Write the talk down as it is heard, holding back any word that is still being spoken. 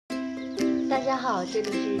大家好，这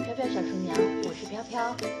里是飘飘小厨娘，我是飘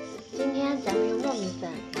飘。今天咱们用糯米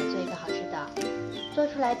粉来做一个好吃的，做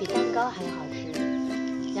出来比蛋糕还要好吃。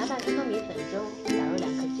200克糯米粉中打入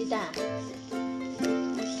2颗鸡蛋，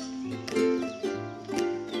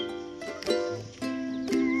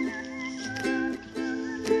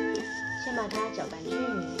先把它搅拌均匀，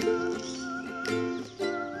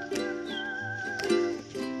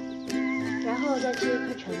然后再切一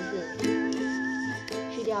颗橙子，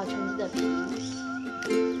去掉橙子的皮，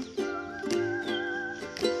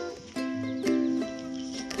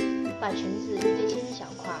把橙子直接切成小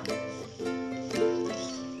块，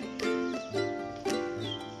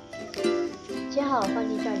切好放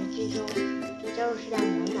进榨汁机中，加入适量的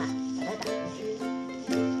牛奶，把它打成汁。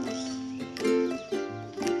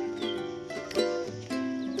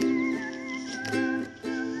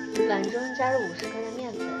碗中加入50克的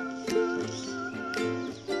面粉，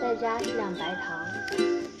再加适量白糖，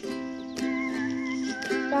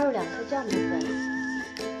加入2颗酵母粉，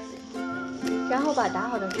然后把打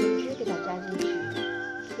好的橙汁给它加进去，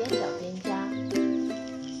边搅边加。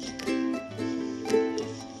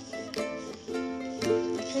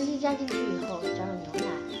橙汁加进去以后，加入牛奶，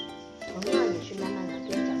同样也是慢慢的边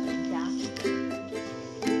搅边加。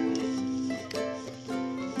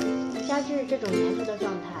加至这种粘稠的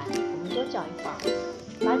状态，我们多搅一会儿，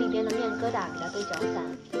把里边的面疙瘩给它都搅散。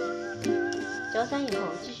搅散以后，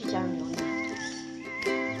继续加入牛奶，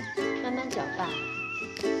慢慢搅拌，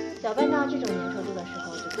搅拌到这种粘稠度的时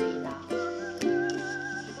候就可以了。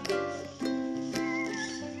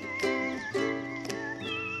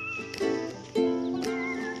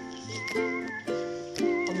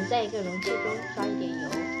我们在一个容器中刷一点油，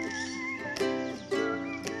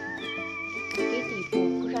给底部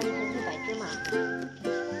铺上一层黑白芝麻。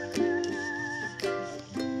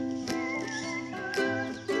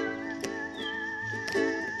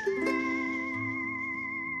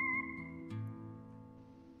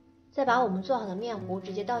再把我们做好的面糊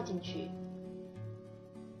直接倒进去，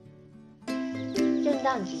震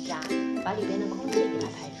荡几下，把里边的空气给它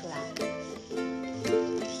排出来。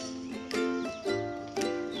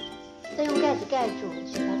再用盖子盖住，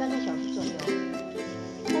醒发半个小时左右。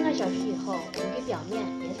半个小时以后，我们给表面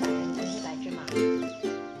也撒上一层黑白芝麻。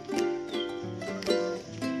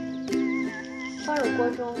放入锅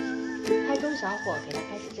中，开中小火给它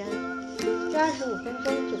开始蒸，约25分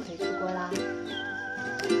钟就可以出锅啦。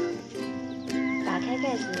打开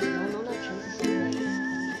盖子，浓浓的橙子香味，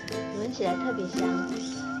闻起来特别香。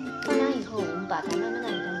放凉以后，我们把它慢慢的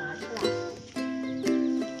给它拿出来。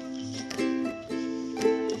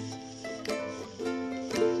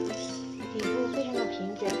底部非常的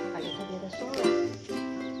平整，而且特别的松软，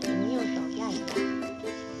我们用手压一压，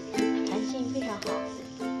弹性非常好。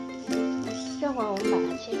这会儿我们把它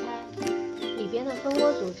切开，里边的蜂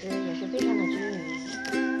窝组织也是非常的均匀，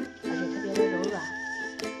而且特别的柔软。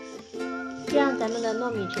这样咱们的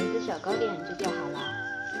糯米橙子小糕点就做好了，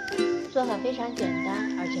做法非常简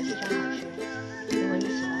单，而且非常好吃。如果你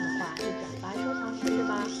喜欢的话，就转发收藏试试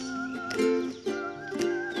吧。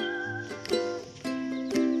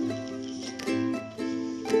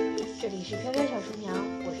这里是飘飘